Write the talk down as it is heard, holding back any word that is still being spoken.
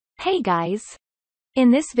Hey guys!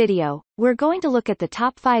 In this video, we're going to look at the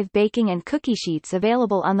top 5 baking and cookie sheets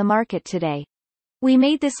available on the market today. We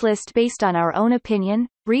made this list based on our own opinion,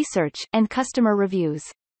 research, and customer reviews.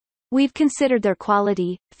 We've considered their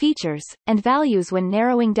quality, features, and values when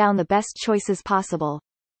narrowing down the best choices possible.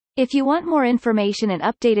 If you want more information and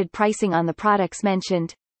updated pricing on the products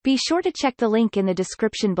mentioned, be sure to check the link in the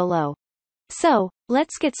description below. So,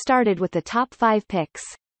 let's get started with the top 5 picks.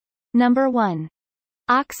 Number 1.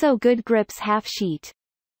 OXO Good Grips Half Sheet.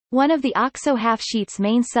 One of the OXO Half Sheet's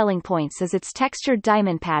main selling points is its textured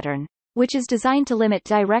diamond pattern, which is designed to limit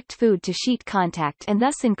direct food to sheet contact and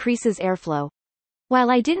thus increases airflow.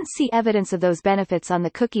 While I didn't see evidence of those benefits on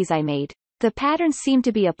the cookies I made, the pattern seemed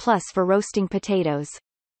to be a plus for roasting potatoes.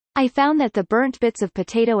 I found that the burnt bits of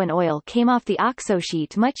potato and oil came off the OXO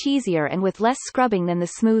sheet much easier and with less scrubbing than the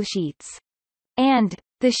smooth sheets. And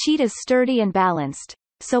the sheet is sturdy and balanced,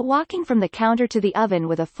 so walking from the counter to the oven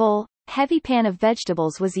with a full, heavy pan of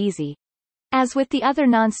vegetables was easy. As with the other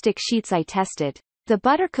non-stick sheets I tested, the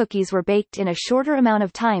butter cookies were baked in a shorter amount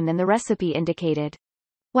of time than the recipe indicated.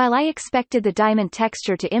 While I expected the diamond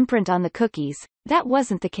texture to imprint on the cookies, that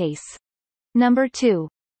wasn't the case. Number 2.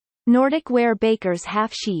 Nordic Ware Baker's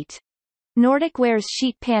Half Sheet. Nordic Ware's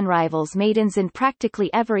sheet pan rivals maidens in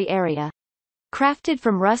practically every area. Crafted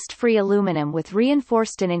from rust-free aluminum with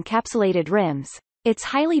reinforced and encapsulated rims, it's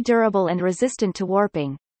highly durable and resistant to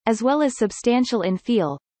warping, as well as substantial in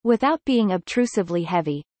feel, without being obtrusively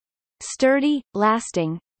heavy. Sturdy,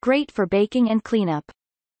 lasting, great for baking and cleanup.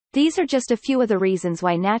 These are just a few of the reasons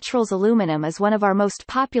why Naturals aluminum is one of our most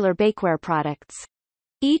popular bakeware products.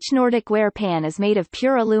 Each Nordic Ware pan is made of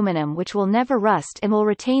pure aluminum which will never rust and will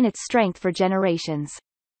retain its strength for generations.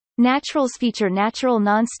 Naturals feature natural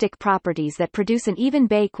non-stick properties that produce an even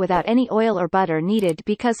bake without any oil or butter needed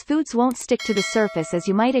because foods won't stick to the surface as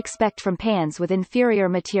you might expect from pans with inferior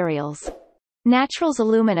materials. Naturals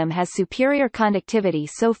aluminum has superior conductivity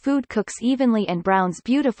so food cooks evenly and browns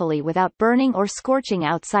beautifully without burning or scorching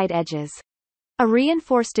outside edges. A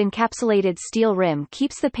reinforced encapsulated steel rim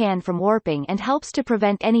keeps the pan from warping and helps to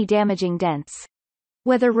prevent any damaging dents.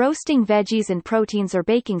 Whether roasting veggies and proteins or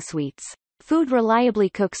baking sweets, food reliably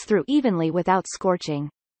cooks through evenly without scorching.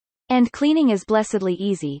 And cleaning is blessedly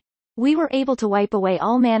easy. We were able to wipe away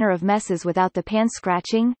all manner of messes without the pan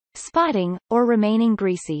scratching, spotting, or remaining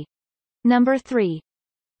greasy. Number 3.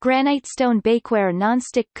 Granite Stone Bakeware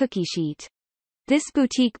Non-Stick Cookie Sheet. This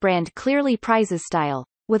boutique brand clearly prizes style,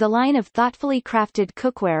 with a line of thoughtfully crafted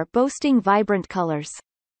cookware boasting vibrant colors.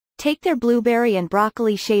 Take their blueberry and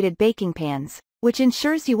broccoli shaded baking pans, which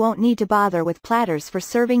ensures you won't need to bother with platters for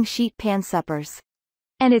serving sheet pan suppers.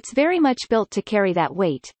 And it's very much built to carry that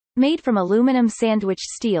weight, made from aluminum sandwich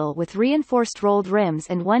steel with reinforced rolled rims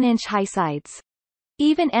and 1-inch high sides.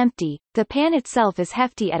 Even empty, the pan itself is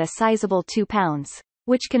hefty at a sizable 2 pounds,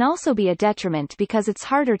 which can also be a detriment because it's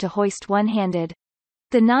harder to hoist one-handed.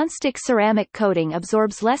 The non-stick ceramic coating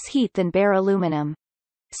absorbs less heat than bare aluminum.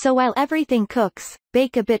 So while everything cooks,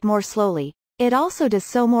 bake a bit more slowly, it also does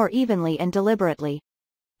so more evenly and deliberately.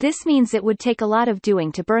 This means it would take a lot of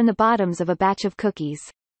doing to burn the bottoms of a batch of cookies.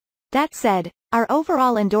 That said, our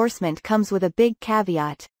overall endorsement comes with a big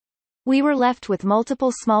caveat. We were left with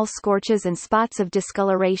multiple small scorches and spots of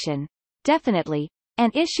discoloration. Definitely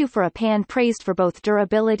an issue for a pan praised for both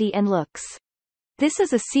durability and looks. This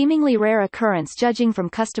is a seemingly rare occurrence judging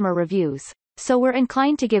from customer reviews, so we're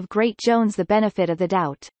inclined to give Great Jones the benefit of the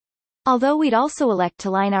doubt. Although we'd also elect to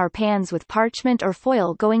line our pans with parchment or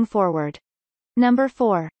foil going forward. Number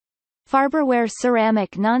 4. Farberware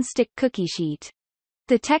Ceramic Non-Stick Cookie Sheet.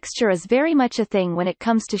 The texture is very much a thing when it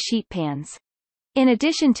comes to sheet pans. In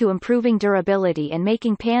addition to improving durability and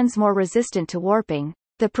making pans more resistant to warping,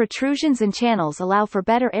 the protrusions and channels allow for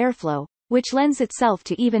better airflow, which lends itself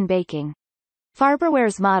to even baking.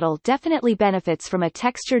 Farberware's model definitely benefits from a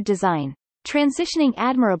textured design, transitioning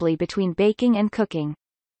admirably between baking and cooking.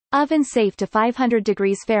 Oven safe to 500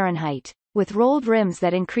 degrees Fahrenheit, with rolled rims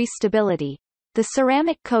that increase stability. The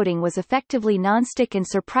ceramic coating was effectively non-stick and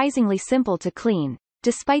surprisingly simple to clean,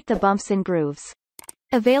 despite the bumps and grooves.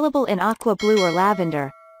 Available in aqua blue or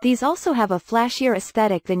lavender, these also have a flashier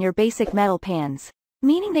aesthetic than your basic metal pans,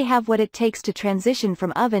 meaning they have what it takes to transition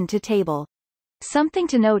from oven to table. Something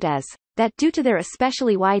to note is that due to their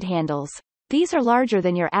especially wide handles, these are larger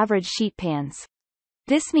than your average sheet pans.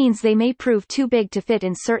 This means they may prove too big to fit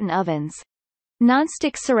in certain ovens.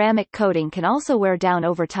 Non-stick ceramic coating can also wear down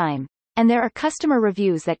over time, and there are customer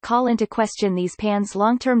reviews that call into question these pans'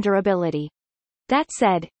 long-term durability. That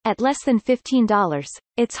said, at less than $15,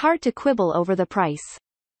 it's hard to quibble over the price.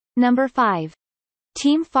 Number 5.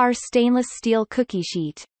 Team Far Stainless Steel Cookie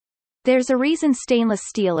Sheet. There's a reason stainless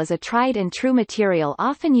steel is a tried and true material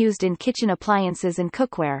often used in kitchen appliances and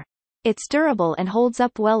cookware. It's durable and holds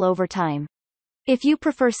up well over time. If you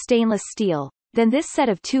prefer stainless steel, then this set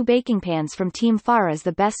of 2 baking pans from Team Farah is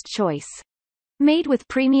the best choice. Made with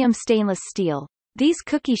premium stainless steel, these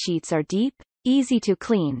cookie sheets are deep, easy to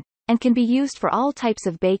clean, and can be used for all types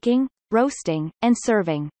of baking, roasting, and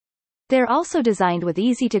serving. They're also designed with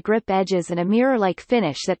easy-to-grip edges and a mirror-like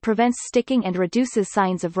finish that prevents sticking and reduces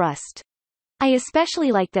signs of rust. I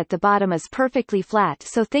especially like that the bottom is perfectly flat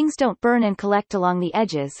so things don't burn and collect along the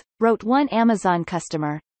edges, wrote one Amazon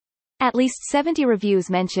customer. At least 70 reviews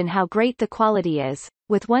mention how great the quality is,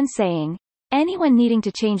 with one saying, "Anyone needing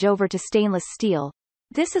to change over to stainless steel,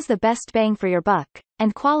 this is the best bang for your buck,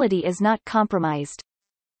 and quality is not compromised."